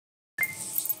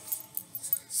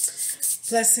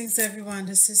Blessings, everyone.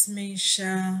 This is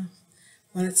Misha.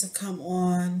 Wanted to come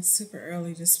on super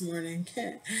early this morning,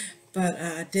 but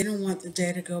I didn't want the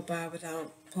day to go by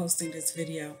without posting this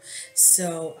video.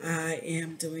 So I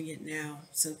am doing it now.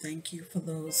 So thank you for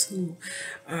those who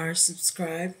are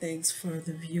subscribed. Thanks for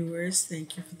the viewers.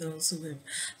 Thank you for those who have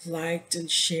liked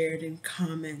and shared and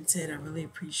commented. I really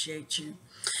appreciate you.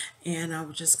 And I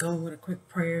will just go with a quick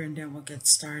prayer and then we'll get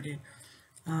started.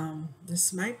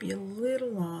 This might be a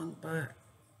little long, but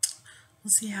we'll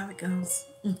see how it goes.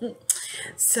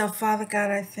 So, Father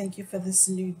God, I thank you for this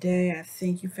new day. I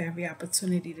thank you for every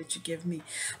opportunity that you give me,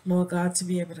 Lord God, to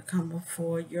be able to come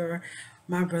before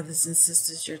my brothers and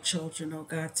sisters, your children, oh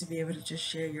God, to be able to just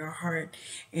share your heart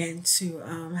and to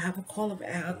have a call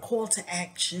to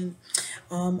action.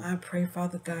 I pray,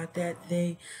 Father God, that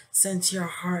they sense your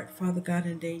heart, Father God,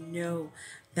 and they know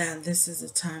that this is a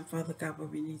time, Father God, where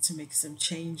we need to make some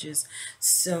changes.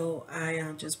 So I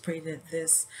just pray that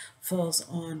this falls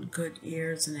on good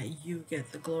ears and that you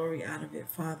get the glory out of it,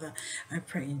 Father. I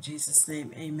pray in Jesus'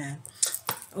 name, amen.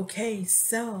 Okay,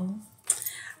 so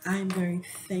I'm very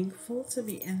thankful to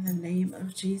be in the name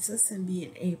of Jesus and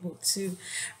being able to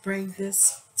bring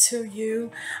this to you.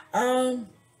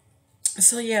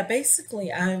 So yeah,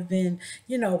 basically I've been,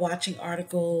 watching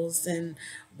articles and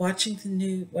watching the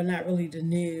news, well not really the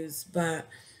news, but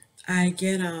I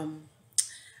get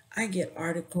I get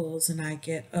articles and I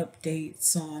get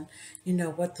updates on,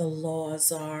 what the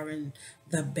laws are and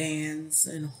the bans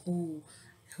and who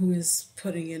is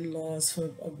putting in laws for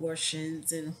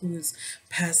abortions and who's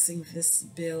passing this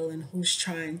bill and who's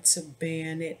trying to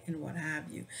ban it and what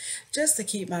have you, just to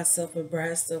keep myself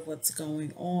abreast of what's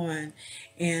going on.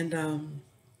 And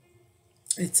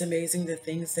it's amazing the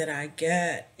things that I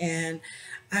get. And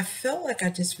I felt like I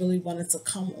just really wanted to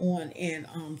come on and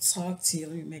talk to you.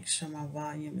 Let me make sure my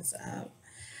volume is up.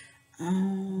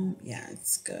 Yeah,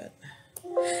 it's good.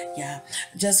 Yeah,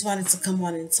 just wanted to come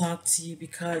on and talk to you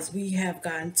because we have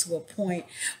gotten to a point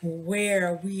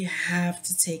where we have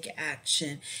to take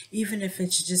action, even if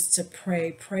it's just to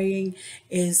pray. Praying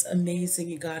is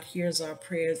amazing, and God hears our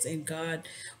prayers, and God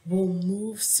will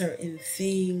move certain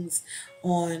things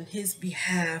on His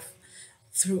behalf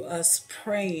through us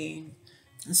praying.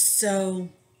 So,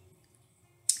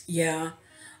 yeah,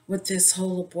 with this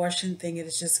whole abortion thing, it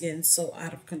is just getting so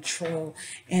out of control.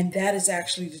 And that is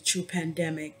actually the true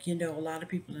pandemic. A lot of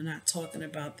people are not talking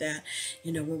about that.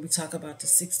 When we talk about the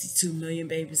 62 million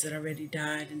babies that already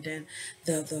died, and then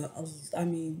I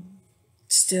mean,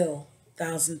 still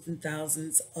thousands and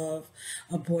thousands of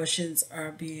abortions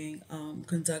are being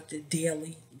conducted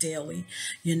daily,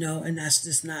 and that's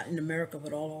just not in America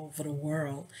but all over the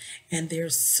world. And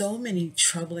there's so many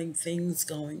troubling things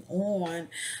going on.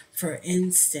 For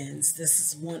instance, this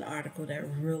is one article that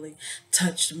really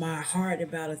touched my heart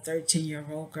about a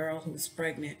 13-year-old girl who's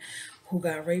pregnant, who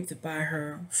got raped by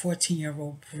her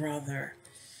 14-year-old brother,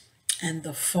 and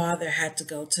the father had to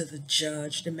go to the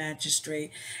judge, the magistrate,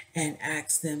 and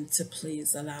ask them to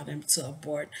please allow them to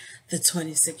abort the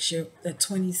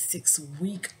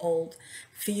 26-week old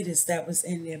fetus that was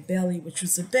in their belly, which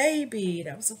was a baby.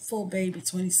 That was a full baby,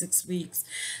 26 weeks.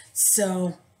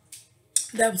 So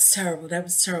that was terrible. That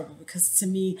was terrible because to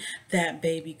me, that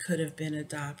baby could have been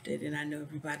adopted. And I know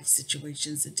everybody's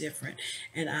situations are different.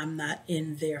 And I'm not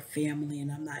in their family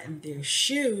and I'm not in their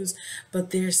shoes,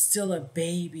 but there's still a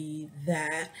baby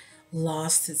that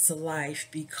lost its life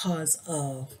because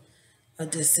of a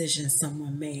decision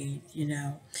someone made.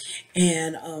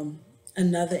 And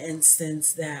another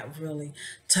instance that really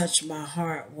touched my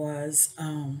heart was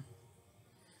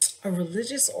a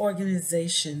religious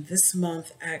organization this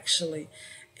month actually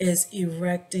is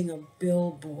erecting a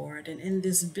billboard. And in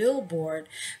this billboard,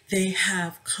 they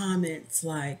have comments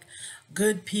like,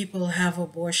 good people have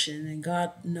abortion and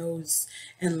God knows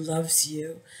and loves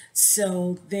you.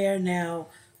 So they're now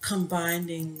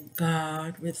combining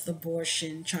God with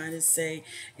abortion, trying to say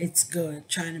it's good,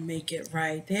 trying to make it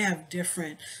right. They have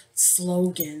different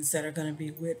slogans that are going to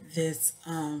be with this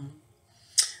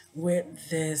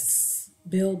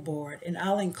billboard, and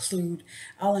I'll include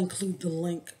the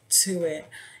link to it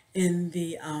in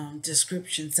the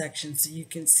description section so you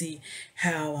can see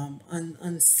how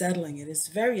unsettling it is.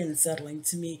 Very unsettling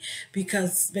to me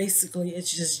because basically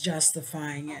it's just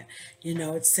justifying it.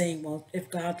 It's saying, well, if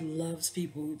God loves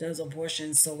people who does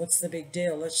abortions, so what's the big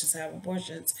deal? Let's just have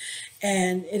abortions.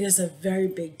 And it is a very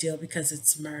big deal because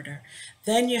it's murder.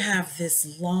 Then you have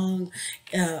this long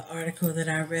article that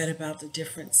I read about the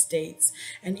different states,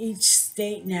 and each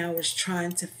state now is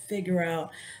trying to figure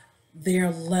out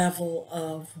their level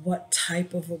of what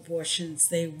type of abortions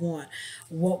they want,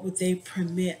 what would they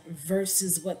permit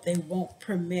versus what they won't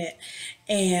permit.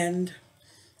 And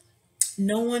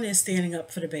no one is standing up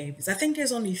for the babies. I think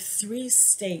there's only 3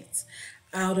 states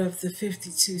out of the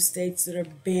 52 states that are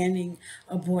banning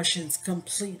abortions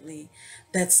completely.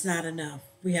 That's not enough.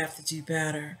 We have to do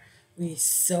better. We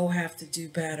so have to do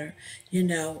better,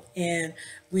 And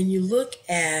when you look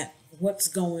at what's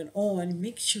going on, it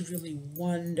makes you really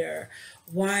wonder,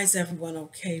 why is everyone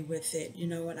okay with it?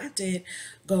 And I did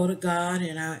go to God,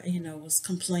 and I, was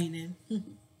complaining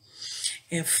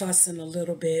and fussing a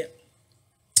little bit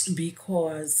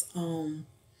because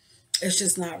it's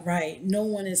just not right. No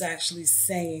one is actually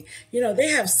saying, they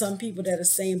have some people that are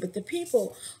saying, but the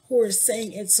people who are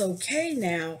saying it's okay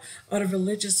now are the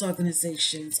religious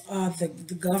organizations, are the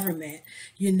government,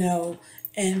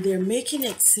 and they're making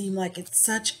it seem like it's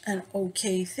such an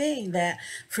okay thing that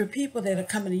for people that are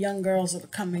coming, the young girls that are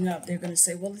coming up, they're going to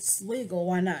say, well, it's legal,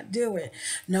 why not do it?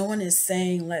 No one is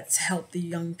saying, let's help the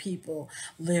young people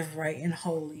live right and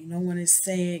holy. No one is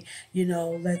saying,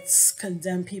 let's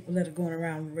condemn people that are going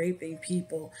around raping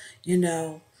people,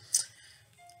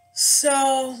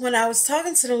 So when I was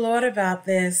talking to the Lord about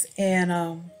this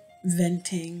and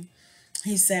venting,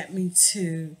 he sent me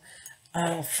to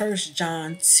 1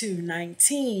 John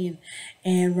 2:19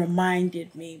 and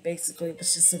reminded me. Basically, it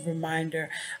was just a reminder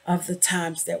of the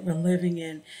times that we're living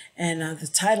in. And the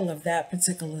title of that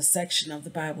particular section of the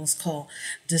Bible is called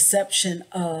Deception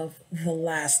of the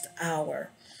Last Hour.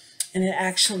 And it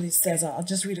actually says, I'll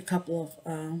just read a couple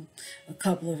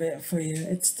of it for you.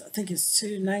 I think it's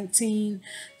 2:19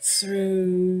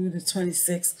 through the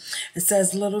 26th. It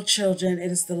says, little children,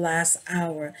 it is the last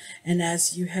hour. And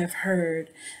as you have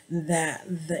heard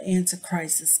that the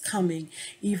Antichrist is coming,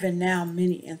 even now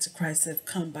many Antichrists have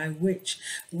come, by which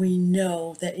we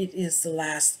know that it is the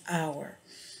last hour.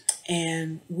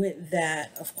 And with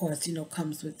that, of course,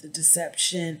 comes with the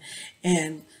deception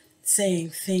and saying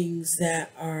things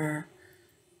that are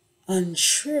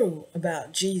untrue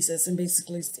about Jesus. And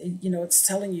basically, it's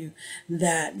telling you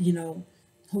that,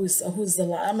 who's the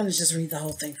lie. I'm going to just read the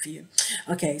whole thing for you.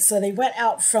 Okay, so they went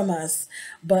out from us,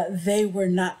 but they were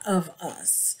not of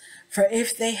us. For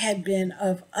if they had been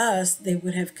of us, they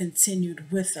would have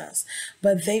continued with us.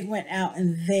 But they went out,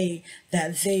 and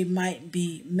that they might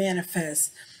be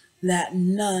manifest that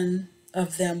none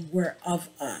of them were of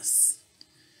us.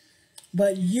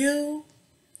 But you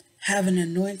have an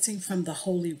anointing from the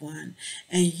Holy One,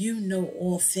 and you know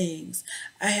all things.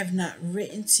 I have not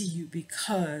written to you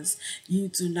because you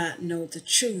do not know the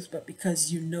truth, but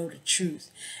because you know the truth,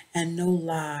 and no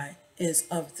lie is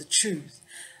of the truth.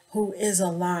 Who is a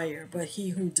liar but he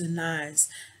who denies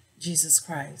Jesus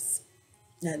Christ?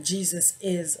 Now, Jesus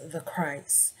is the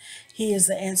Christ. He is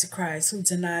the Antichrist who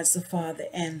denies the Father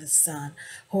and the Son.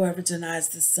 Whoever denies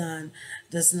the Son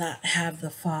does not have the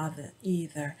Father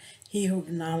either. He who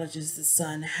acknowledges the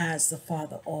Son has the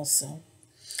Father also.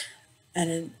 And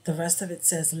then the rest of it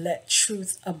says, let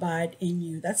truth abide in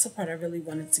you. That's the part I really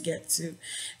wanted to get to,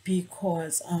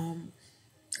 because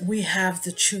we have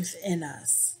the truth in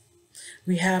us.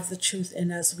 We have the truth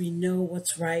in us. We know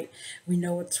what's right. We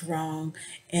know what's wrong.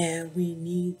 And we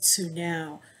need to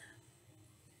now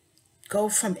go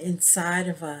from inside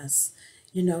of us,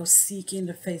 seeking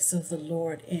the face of the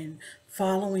Lord and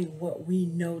following what we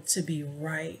know to be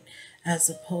right, as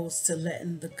opposed to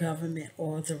letting the government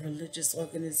or the religious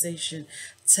organization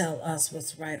tell us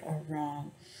what's right or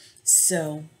wrong.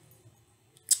 So,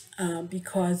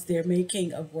 because they're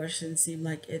making abortion seem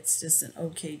like it's just an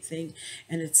okay thing,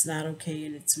 and it's not okay,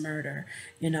 and it's murder.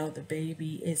 The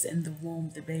baby is in the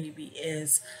womb, the baby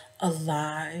is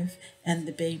alive, and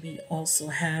the baby also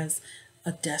has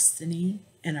a destiny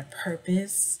and a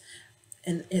purpose,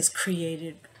 and is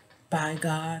created by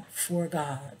God for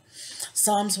God.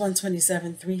 Psalms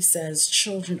 127:3 says,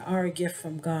 children are a gift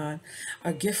from God,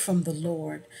 a gift from the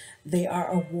Lord. They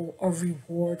are a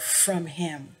reward from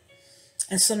Him.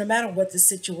 And so no matter what the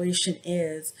situation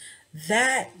is,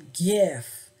 that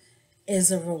gift is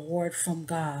a reward from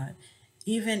God.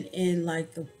 Even in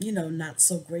like the, not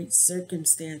so great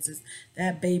circumstances,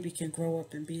 that baby can grow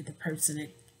up and be the person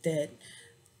that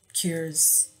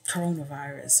cures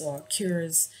coronavirus or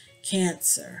cures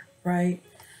cancer, right?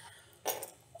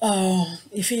 Oh,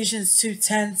 Ephesians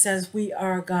 2:10 says we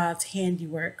are God's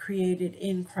handiwork, created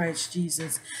in Christ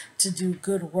Jesus to do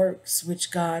good works which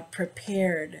God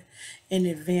prepared in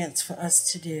advance for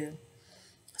us to do.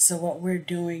 So what we're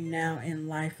doing now in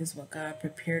life is what God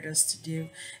prepared us to do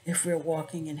if we're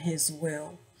walking in His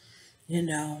will, you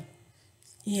know.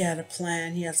 He had a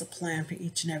plan. He has a plan for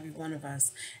each and every one of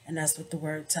us. And that's what the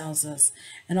word tells us.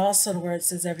 And also the word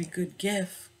says every good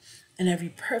gift and every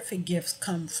perfect gift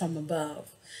come from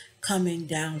above, coming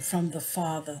down from the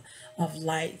Father of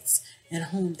lights, in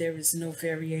whom there is no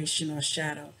variation or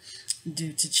shadow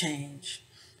due to change.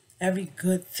 Every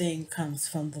good thing comes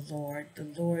from the Lord. The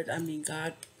Lord, I mean,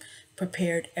 God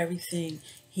prepared everything.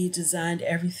 He designed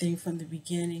everything from the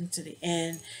beginning to the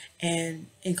end, and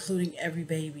including every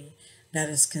baby that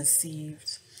is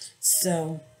conceived.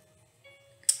 So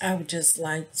I would just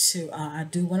like to, I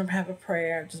do want to have a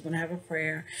prayer. I just want to have a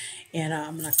prayer, and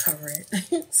I'm going to cover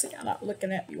it. See, I'm not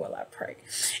looking at me while I pray.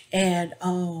 And,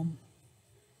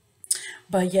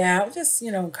 but yeah, I would just,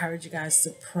 encourage you guys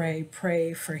to pray.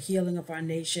 Pray for healing of our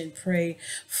nation. Pray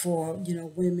for,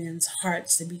 women's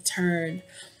hearts to be turned,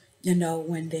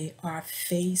 when they are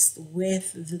faced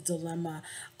with the dilemma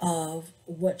of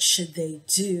what should they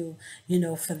do,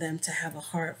 for them to have a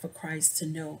heart for Christ, to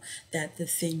know that the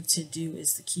thing to do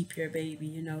is to keep your baby.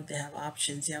 They have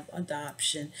options, you have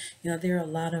adoption. There are a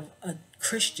lot of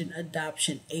Christian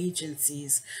adoption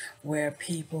agencies where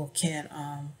people can,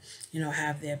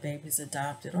 have their babies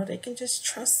adopted, or they can just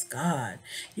trust God.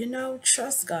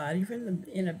 Trust God. Even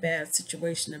in a bad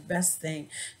situation, the best thing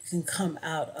can come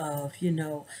out of,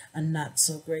 a not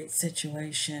so great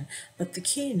situation. But the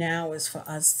key now is for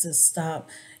us to stop,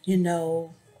 you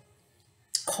know,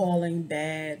 calling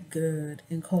bad good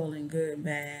and calling good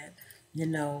bad.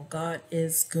 God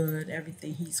is good.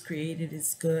 Everything He's created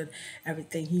is good.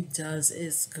 Everything He does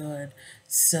is good.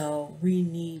 So we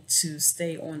need to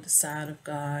stay on the side of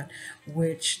God,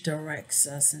 which directs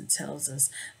us and tells us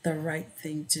the right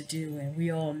thing to do. And we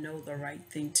all know the right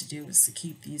thing to do is to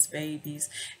keep these babies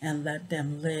and let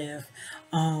them live.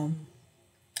 And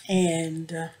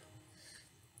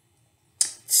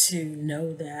to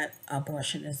know that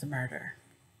abortion is murder.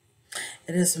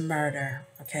 It is murder,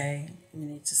 okay? We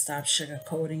need to stop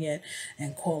sugarcoating it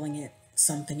and calling it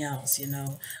something else,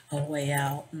 a way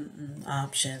out,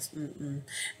 options.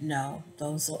 No,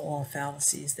 those are all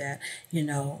fallacies that,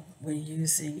 we're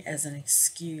using as an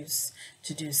excuse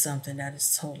to do something that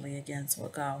is totally against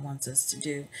what God wants us to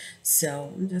do.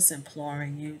 So I'm just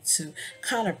imploring you to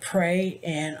kind of pray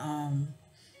and,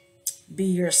 be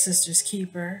your sister's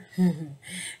keeper.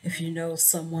 If you know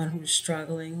someone who's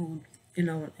struggling, who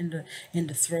in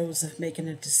the throes of making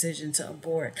a decision to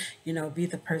abort, be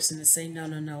the person to say, no,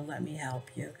 no, no, let me help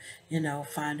you.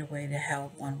 Find a way to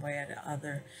help one way or the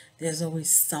other. There's always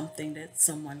something that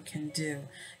someone can do,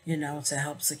 to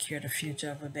help secure the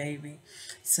future of a baby.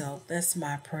 So that's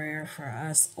my prayer for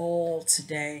us all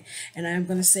today. And I'm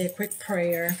going to say a quick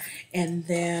prayer, and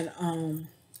then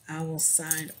I will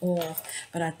sign off.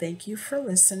 But I thank you for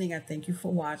listening. I thank you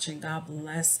for watching. God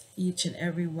bless each and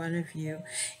every one of you.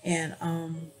 And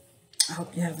I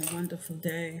hope you have a wonderful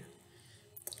day.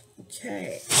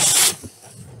 Okay.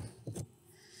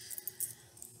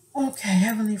 Okay,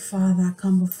 Heavenly Father, I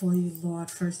come before you, Lord,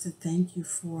 first to thank you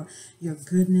for your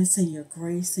goodness and your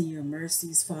grace and your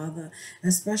mercies, Father,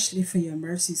 especially for your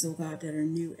mercies, oh God, that are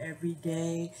new every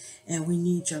day. And we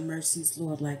need your mercies,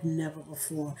 Lord, like never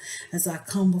before. As I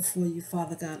come before you,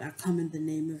 Father God, I come in the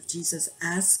name of Jesus,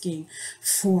 asking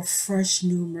for fresh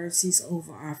new mercies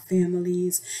over our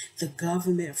families, the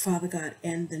government, Father God,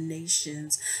 and the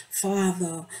nations.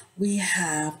 Father, we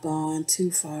have gone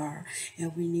too far,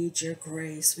 and we need your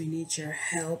grace. We need your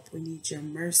help. We need your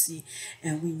mercy,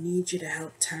 and we need you to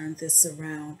help turn this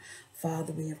around.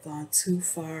 Father, we have gone too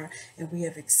far, and we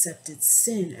have accepted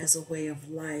sin as a way of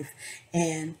life,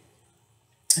 and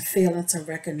failing to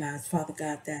recognize, Father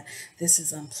God, that this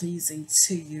is unpleasing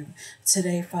to you.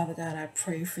 Today, Father God, I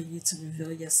pray for you to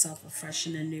reveal yourself afresh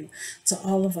and anew to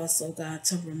all of us, oh God,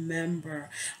 to remember,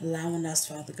 allowing us,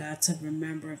 Father God, to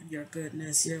remember your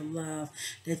goodness, your love,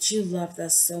 that you loved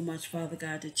us so much, Father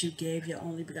God, that you gave your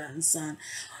only begotten Son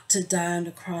to die on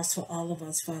the cross for all of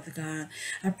us, Father God.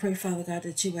 I pray, Father God,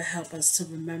 that you will help us to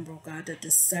remember, oh God, that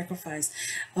the sacrifice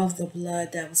of the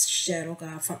blood that was shed, oh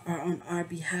God, on our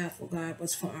behalf, oh God,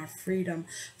 was for our freedom,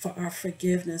 for our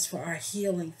forgiveness, for our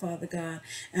healing, Father God,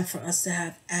 and for us to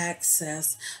have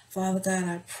access. Father God,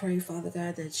 I pray, Father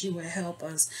God, that you will help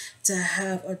us to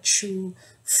have a true,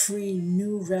 free,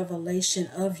 new revelation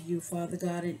of you, Father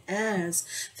God. And as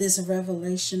this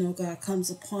revelation, oh God, comes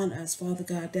upon us, Father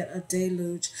God, that a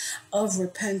deluge of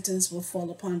repentance will fall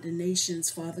upon the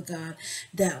nations, Father God,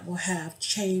 that will have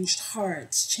changed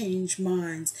hearts, changed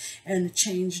minds, and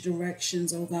changed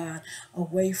directions, oh God,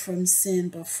 away from sin,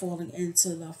 but falling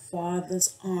into the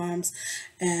Father's arms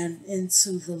and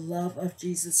into the love of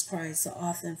Jesus Christ, the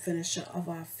author and finisher of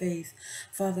our faith.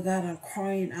 Father God, I'm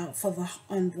crying out for the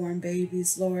unborn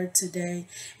babies, Lord, today,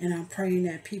 and I'm praying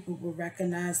that people will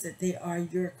recognize that they are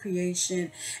your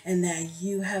creation and that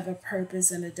you have a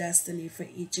purpose and a destiny for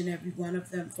each and every one of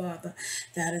them, Father,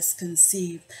 that is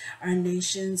conceived. Our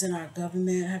nations and our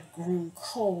government have grown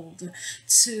cold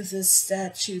to the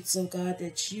statutes, oh God,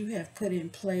 that you have put in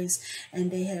place,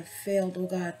 and they have failed, oh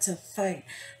God, to fight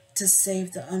to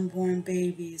save the unborn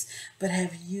babies, but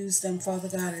have used them, Father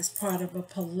God, as part of a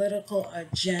political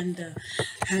agenda.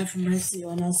 Have mercy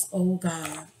on us, oh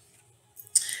God.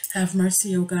 Have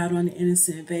mercy, O God, on the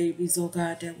innocent babies, O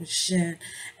God, that was shed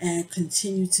and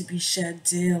continue to be shed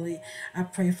daily. I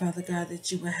pray, Father God,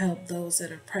 that you will help those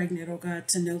that are pregnant, O God,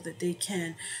 to know that they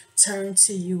can turn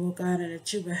to you, O God, and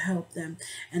that you will help them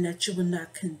and that you will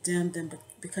not condemn them, but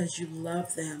because you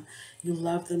love them. You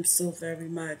love them so very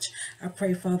much. I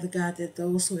pray, Father God, that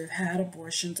those who have had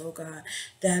abortions, oh God,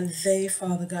 that they,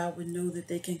 Father God, would know that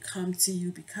they can come to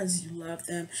you because you love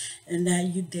them, and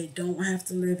that they don't have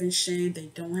to live in shame.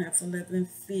 They don't have to live in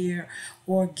fear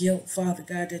or guilt, Father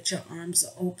God, that your arms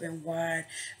are open wide,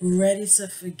 ready to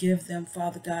forgive them,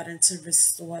 Father God, and to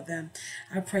restore them.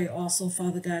 I pray also,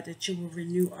 Father God, that you will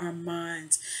renew our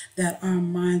minds, that our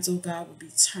minds, oh God, will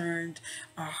be turned,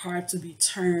 our hearts will be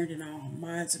turned, and our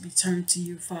minds will be turned to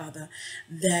you, Father,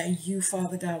 that you,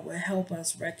 Father God, will help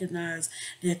us recognize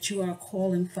that you are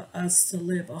calling for us to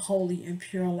live a holy and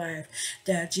pure life,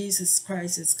 that Jesus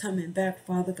Christ is coming back,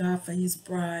 Father God, for his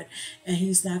bride, and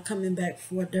he's not coming back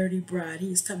for a dirty bride.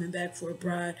 He's coming back for a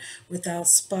bride without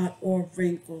spot or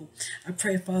wrinkle. I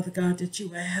pray, Father God, that you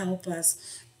will help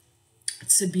us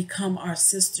to become our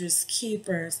sister's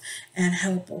keepers and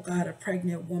help, oh God, a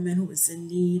pregnant woman who is in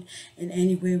need in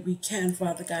any way we can,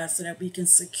 Father God, so that we can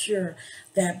secure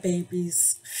that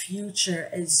baby's future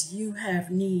as you have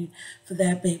need for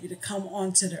that baby to come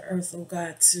onto the earth, oh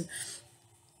God, to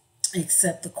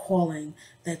accept the calling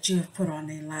that you have put on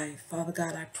their life. Father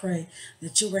God, I pray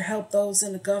that you will help those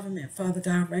in the government, Father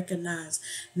God, recognize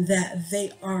that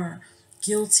they are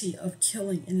guilty of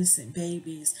killing innocent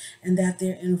babies and that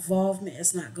their involvement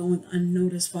is not going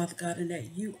unnoticed, Father God, and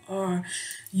that you are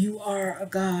a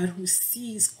God who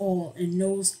sees all and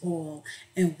knows all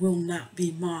and will not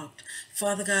be mocked.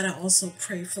 Father God, I also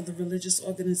pray for the religious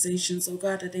organizations, oh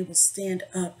God, that they will stand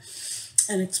up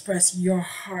and express your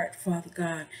heart, Father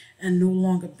God, and no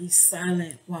longer be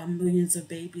silent while millions of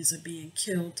babies are being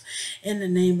killed. In the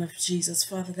name of Jesus,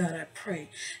 Father God, I pray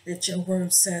that your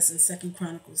word says in 2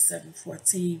 Chronicles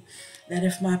 7:14, that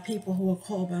if my people who are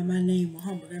called by my name will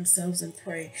humble themselves and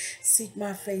pray, seek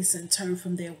my face and turn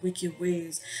from their wicked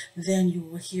ways, then you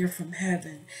will hear from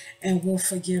heaven and will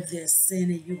forgive their sin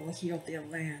and you will heal their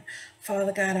land.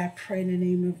 Father God, I pray in the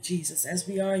name of Jesus, as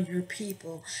we are your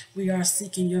people, we are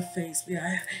seeking your face. We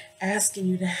are asking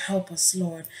you to help us,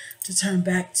 Lord, to turn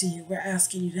back to you. We're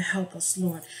asking you to help us,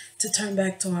 Lord, to turn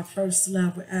back to our first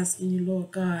love. We're asking you, Lord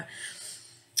God,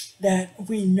 that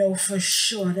we know for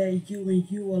sure that you and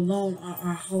you alone are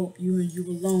our hope. You and you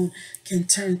alone can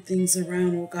turn things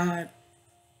around, oh God.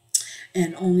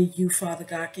 And only you, Father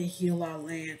God, can heal our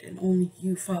land. And only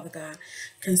you, Father God,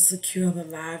 can secure the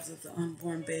lives of the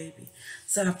unborn baby.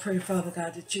 So I pray, Father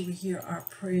God, that you will hear our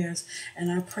prayers. And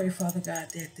I pray, Father God,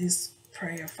 that this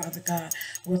prayer, Father God,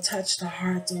 will touch the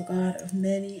hearts, oh God, of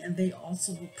many. And they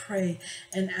also will pray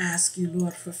and ask you,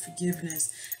 Lord, for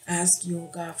forgiveness. Ask you, oh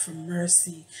God, for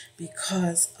mercy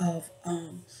because of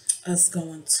us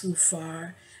going too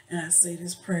far. And I say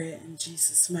this prayer in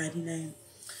Jesus' mighty name.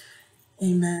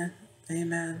 Amen.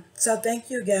 Amen. So thank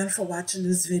you again for watching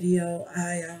this video.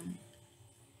 I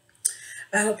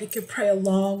hope you can pray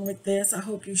along with this. I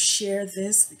hope you share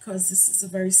this because this is a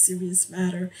very serious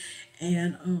matter,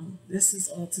 and this is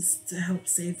all to help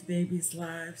save babies'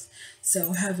 lives.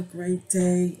 So have a great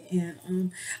day,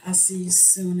 and I'll see you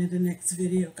soon in the next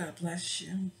video. God bless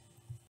you.